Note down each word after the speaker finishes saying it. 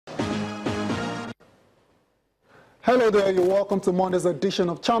Hello there, you're welcome to Monday's edition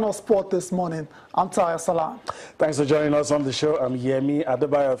of Channel Sport This Morning. I'm Taya Salam. Thanks for joining us on the show. I'm Yemi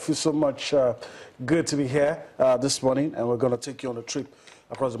Adebayo. I feel so much good to be here this morning, and we're going to take you on a trip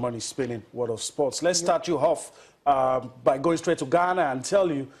across the money spinning world of sports. Let's start you off by going straight to Ghana and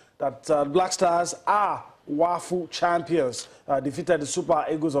tell you that Black Stars are WAFU champions, defeated the Super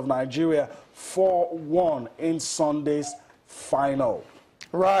Eagles of Nigeria 4-1 in Sunday's final.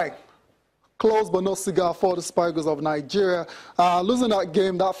 Right. Close but no cigar for the Super Eagles of Nigeria. Losing that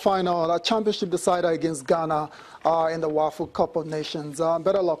game, that final, that championship decider against Ghana in the WAFU Cup of Nations.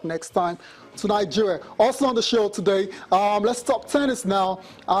 Better luck next time to Nigeria. Also on the show today, let's talk tennis now.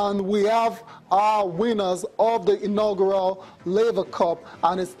 And we have our winners of the inaugural Laver Cup,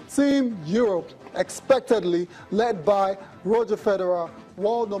 and it's Team Europe, expectedly led by Roger Federer,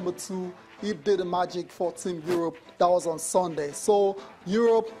 world number 2. He did the magic for Team Europe. That was on Sunday. So,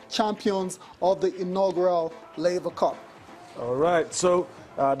 Europe champions of the inaugural Laver Cup. All right, so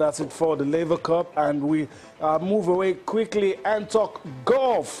that's it for the Laver Cup, and we move away quickly and talk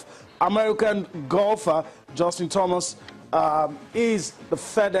golf. American golfer Justin Thomas is the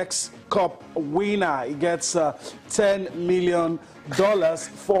FedEx Cup winner. He gets $10 million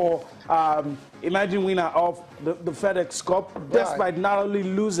for imagine winner of the FedEx Cup, despite not only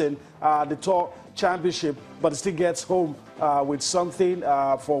losing the Tour Championship, but still gets home with something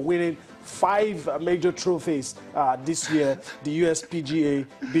for winning 5 major trophies this year, the USPGA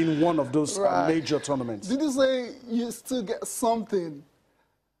being one of those major tournaments. Did you say you still get something?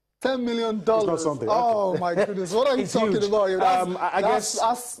 $10 million. It's not something. Oh, my goodness. What are you talking huge. about here?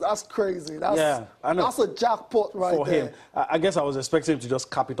 That's crazy. That's a jackpot right for there. him. I guess I was expecting him to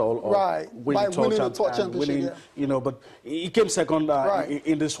just cap it all up. Right. By winning the Tour Championship. You know, but he came second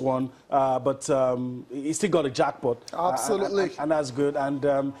in this one. But he still got a jackpot. Absolutely. And that's good.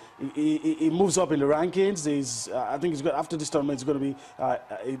 And he moves up in the rankings. I think he's after this tournament, he's going to be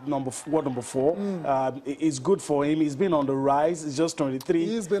number 4. It's good for him. He's been on the rise. He's just 23.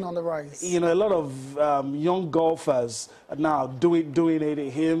 He's been on the rise. You know, a lot of young golfers now doing it.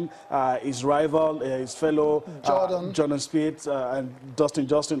 Him, his rival, his fellow Jordan Spieth, and Dustin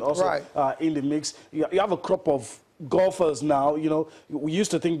Johnson also in the mix. You have a crop of golfers now. You know, we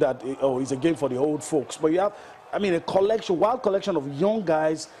used to think that it's a game for the old folks, but you have, I mean, a wild collection of young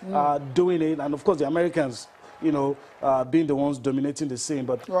guys doing it, and of course the Americans, you know, being the ones dominating the scene.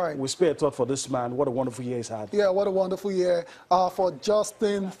 But we spare a thought for this man. What a wonderful year he's had. Yeah, what a wonderful year for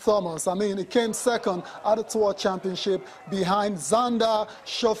Justin Thomas. I mean, he came second at the Tour Championship behind Xander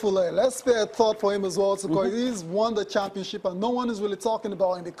Schauffele. Let's spare a thought for him as well, because he's won the championship and no one is really talking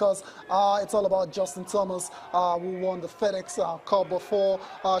about him, because it's all about Justin Thomas, who won the FedEx Cup before.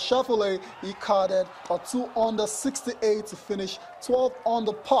 Schauffele, he carded a 2 under 68 to finish 12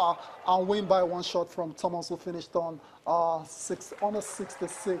 under par and win by 1 shot from Thomas, who finished on 6 under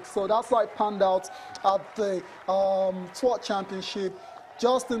 66. So that's like panned out at the Tour Championship.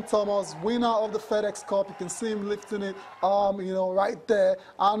 Justin Thomas, winner of the FedEx Cup. You can see him lifting it, you know, right there,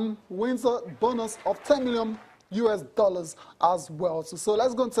 and wins a bonus of $10 million US as well. So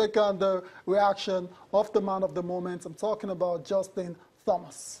let's go and take on the reaction of the man of the moment. I'm talking about Justin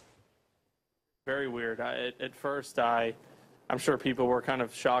Thomas. Very weird. At first, I'm sure people were kind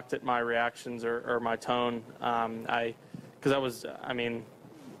of shocked at my reactions or my tone. Because I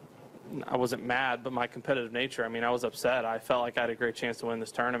wasn't mad, but my competitive nature, I was upset. I felt like I had a great chance to win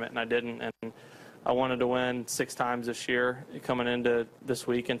this tournament, and I didn't. And I wanted to win 6 times this year coming into this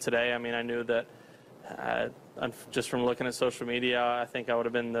week and today. I knew that just from looking at social media, I think I would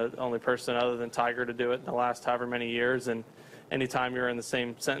have been the only person other than Tiger to do it in the last however many years. And anytime you're in the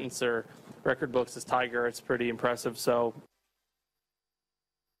same sentence or record books as Tiger, it's pretty impressive. So.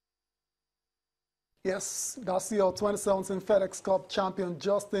 Yes, that's your 2017 FedEx Cup champion,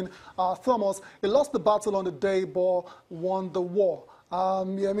 Justin Thomas. He lost the battle on the day, but won the war.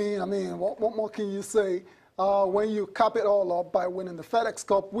 What more can you say when you cap it all up by winning the FedEx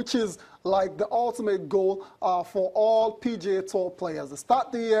Cup, which is like the ultimate goal for all PGA Tour players. They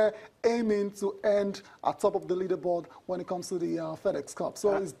start the year aiming to end at top of the leaderboard when it comes to the FedEx Cup.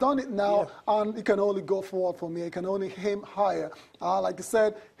 So he's done it now, and he can only go forward from here. He can only aim higher. Like I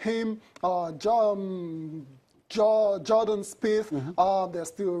said, him, Jordan Spieth, there's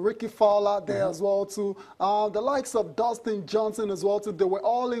still Ricky Fowler there as well too. The likes of Dustin Johnson as well too. They were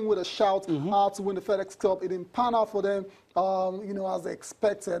all in with a shout to win the FedEx Cup. It didn't pan out for them, as they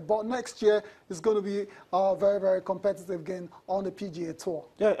expected. But next year is going to be very, very competitive again on the PGA Tour.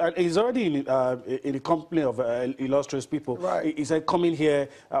 Yeah, and he's already in the company of illustrious people. Right. He said coming here,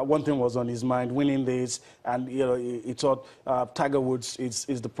 one thing was on his mind, winning this, and he thought Tiger Woods is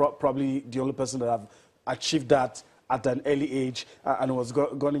probably the only person that have achieved that at an early age and was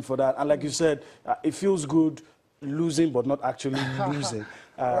gunning for that. And like you said, it feels good losing but not actually losing.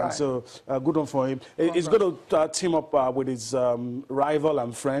 Right. So good one for him. He's going to team up with his rival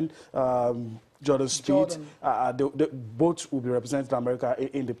and friend, Jordan Speed. They both will be representing America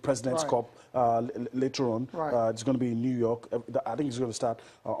in the President's Cup later on. It's going to be in New York. I think it's going to start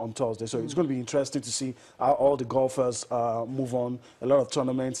on Thursday. So it's going to be interesting to see how all the golfers move on. A lot of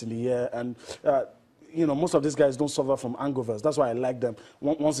tournaments in the year. And you know, most of these guys don't suffer from hangovers. That's why I like them.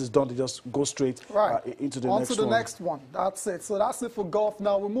 Once it's done, they just go straight into the next one. On to the next one. That's it. So that's it for golf.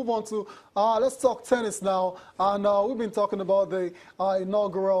 Now we move on to, let's talk tennis now. And we've been talking about the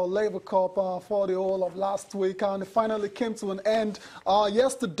inaugural Laver Cup for the whole of last week. And it finally came to an end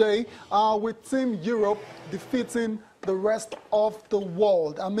yesterday with Team Europe defeating the rest of the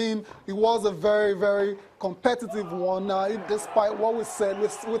world. I mean, it was a very, very competitive one. Despite what we said, we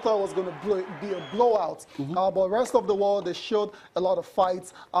thought it was going to be a blowout. But the rest of the world, they showed a lot of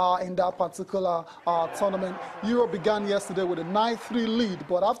fights in that particular tournament. Europe began yesterday with a 9-3 lead,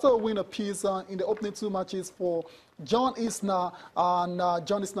 but after a win apiece in the opening two matches for John Isner, and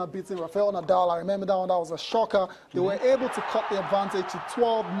John Isner beating Rafael Nadal. I remember that one, that was a shocker. They were able to cut the advantage to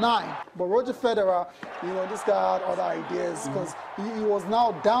 12-9. But Roger Federer, you know, this guy had other ideas because he was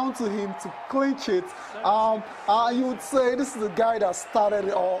now down to him to clinch it. You would say this is the guy that started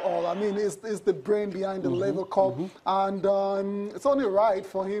it all. I mean, it's the brain behind the Laver Cup. And it's only right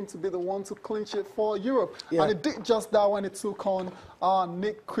for him to be the one to clinch it for Europe. And he did just that when he took on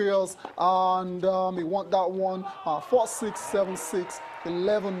Nick Kyrgios, and he won that one 4-6, 7-6,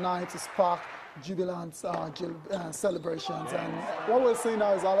 11-9 to spark jubilant celebrations. And what we're seeing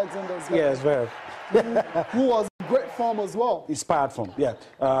now is Alexander Zverev, who was in great form as well. Inspired form,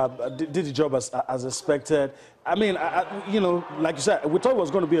 did the job as expected. I mean, you know, like you said, we thought it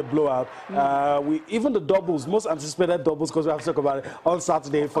was going to be a blowout. Even the doubles, most anticipated doubles, because we have to talk about it on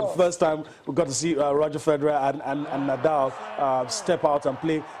Saturday. For the first time, we got to see Roger Federer and Nadal step out and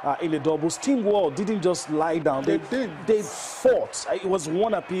play in the doubles. Team World didn't just lie down. They fought. It was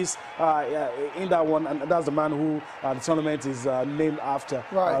one apiece in that one, and that's the man who the tournament is named after,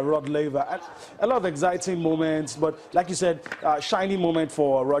 Rod Laver. And a lot of exciting moments, but like you said, shiny moment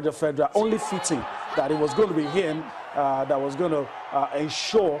for Roger Federer. Only fitting that it was going to be him that was going to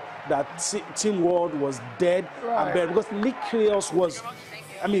ensure that Team World was dead and buried, because Nick Kyrgios was,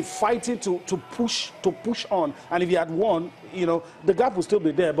 I mean, fighting to push on, and if he had won, you know, the gap would still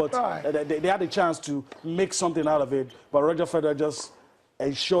be there, but they had a chance to make something out of it. But Roger Federer just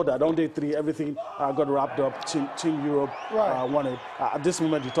ensured that on day 3 everything got wrapped up. Team Europe won it. At this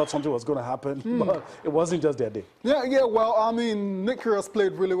moment, you thought something was going to happen, but it wasn't just their day. Well, I mean, Nick Kyrgios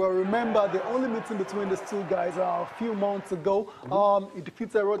played really well. Remember, the only meeting between these two guys a few months ago, he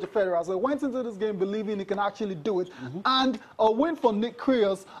defeated Roger Federer. So he went into this game believing he can actually do it. And a win for Nick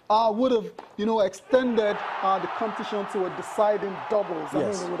Kyrgios would have, you know, extended the competition to a deciding doubles. I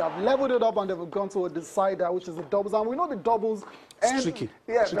mean, they would have leveled it up and they would have gone to a decider, which is the doubles. And we know the doubles, it's tricky.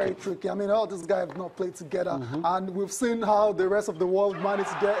 Very tricky. I mean, all these guys have not played together. And we've seen how the rest of the world managed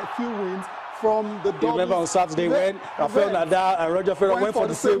to get a few wins from the doubles. You remember on Saturday when Rafael Nadal and Roger Federer went for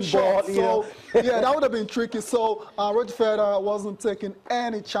the same ball? So, that would have been tricky. So, Roger Federer wasn't taking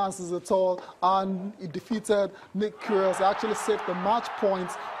any chances at all. And he defeated Nick Kyrgios. He actually saved the match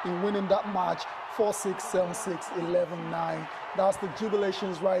points in winning that match. 4-6, 7-6, 11-9. That's the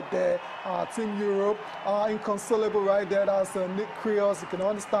jubilations right there. Team Europe, inconsolable right there. That's Nick Kyrgios. You can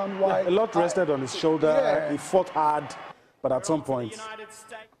understand why. A lot rested on his shoulder. He fought hard, but at some point.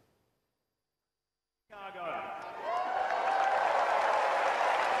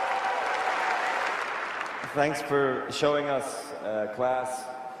 Thanks for showing us class,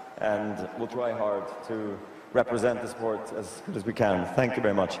 and we'll try hard to represent the sport as good as we can. Thank you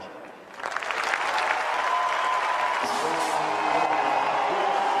very much.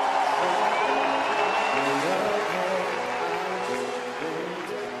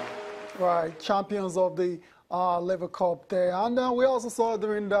 Champions of the Laver Cup there. And we also saw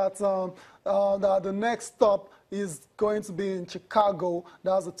during that that the next stop is going to be in Chicago.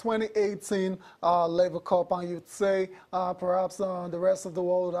 That's the 2018 Laver Cup, and you'd say perhaps the rest of the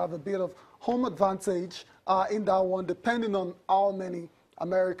world would have a bit of home advantage in that one, depending on how many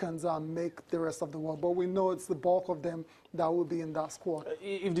Americans make the rest of the world. But we know it's the bulk of them that will be in that squad.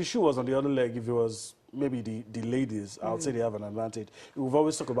 If the shoe was on the other leg, if it was maybe the ladies, I would say they have an advantage. We've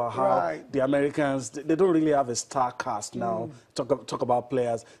always talked about how the Americans, they don't really have a star cast now. Talk about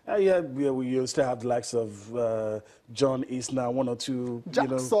players. We still have the likes of John Isner, one or two. Jack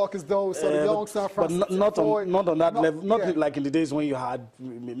Sock is those, so the young San Francisco. But not on that level. Not like in the days when you had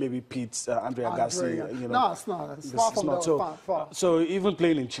maybe Pete, Andre Agassi. You know, no, it's not. It's far from that. Far. So even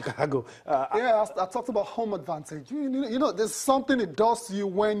playing in Chicago. I talked about home advantage. You know, there's something it does to you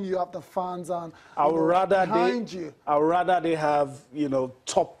when you have the fans and behind you. I would rather they have, you know,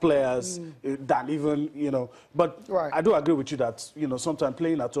 top players than even, But I do agree with you that, sometimes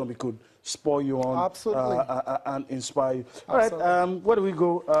playing at home, it could spur you on. Absolutely. And inspire you. All right, where do we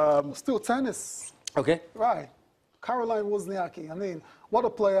go? Still tennis. Okay. Right. Caroline Wozniacki. I mean, what a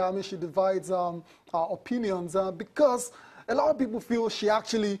player. I mean, she divides opinions because a lot of people feel she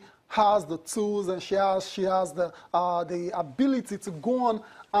actually has the tools and she has the ability to go on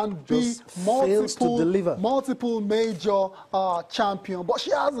and be multiple major champion, but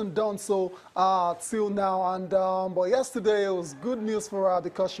she hasn't done so till now. And but yesterday it was good news for her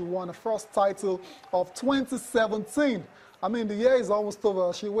because she won the first title of 2017. I mean, the year is almost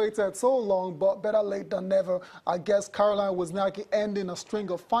over. She waited so long, but better late than never. I guess Caroline Wozniacki ending a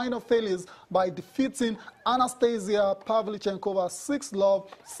string of final failures by defeating Anastasia Pavlyuchenkova 6-love,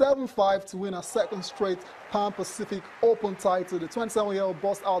 7-5 to win a second straight Pan Pacific Open title. The 27-year-old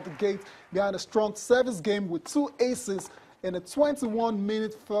burst out the gate behind a strong service game with 2 aces in a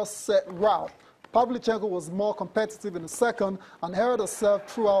 21-minute first set rout. Pavlyuchenkova was more competitive in the second and held herself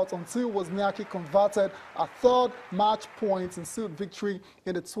throughout until Wozniacki converted a third match point and sealed victory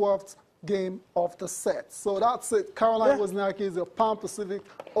in the 12th game of the set. So that's it. Caroline Wozniacki is a Pan Pacific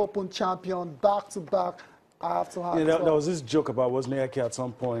Open champion back-to-back. I have to have there was this joke about Wozniacki at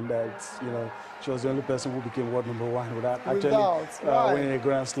some point that, she was the only person who became world #1 without actually winning a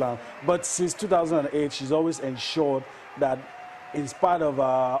Grand Slam. But since 2008, she's always ensured that in spite of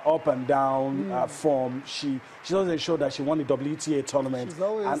up and down form, she always ensured that she won the WTA tournament.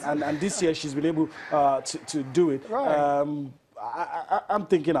 And this year she's been able to do it. Right. I'm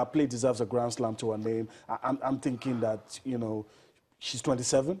thinking her play deserves a Grand Slam to her name. I'm thinking that, she's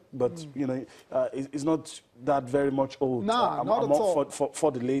 27, but, it's not that very much old not at all.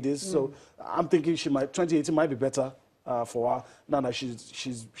 For the ladies. So I'm thinking 2018 might be better for her now that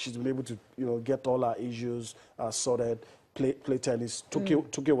she's been able to, get all her issues sorted. Play tennis.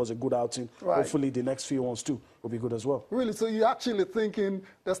 Tokyo was a good outing. Right. Hopefully the next few ones too will be good as well. Really? So you're actually thinking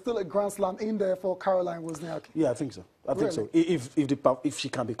there's still a Grand Slam in there for Caroline Wozniacki? Yeah, I think so. I think so. If she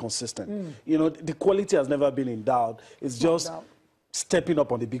can be consistent. The quality has never been in doubt. It's just stepping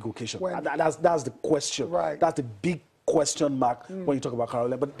up on the big occasion. That's the question. Right. That's the big question mark when you talk about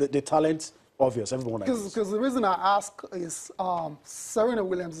Caroline. But the talent, obvious. Everyone knows. Because the reason I ask is Serena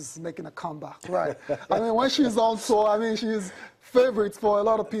Williams is making a comeback, right? I mean, when she's on tour, I mean, she's favorite for a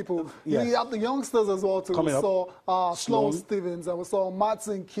lot of people. Yeah. You have the youngsters as well, too. Coming we saw Sloane Stevens, and we saw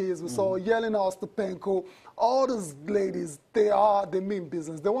Martin Keys, we saw Yelena Ostapenko. All these ladies, they mean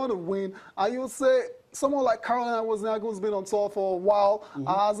business. They want to win. And you would say someone like Caroline Wozniacki, who's been on tour for a while,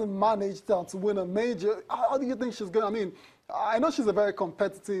 hasn't managed to win a major. How do you think she's going to? I mean, I know she's a very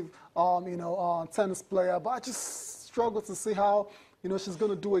competitive, tennis player, but I just struggle to see how, she's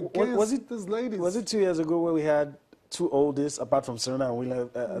going to do against these ladies. Was it 2 years ago where we had 2 oldest, apart from Serena and Williams,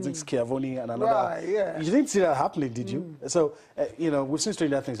 I think Schiavone and another? Right, yeah. You didn't see that happening, did you? So, we've seen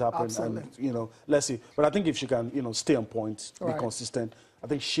stranger things happen. Absolutely. And, let's see. But I think if she can, stay on point, be consistent, I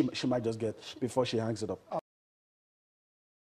think she might just get before she hangs it up.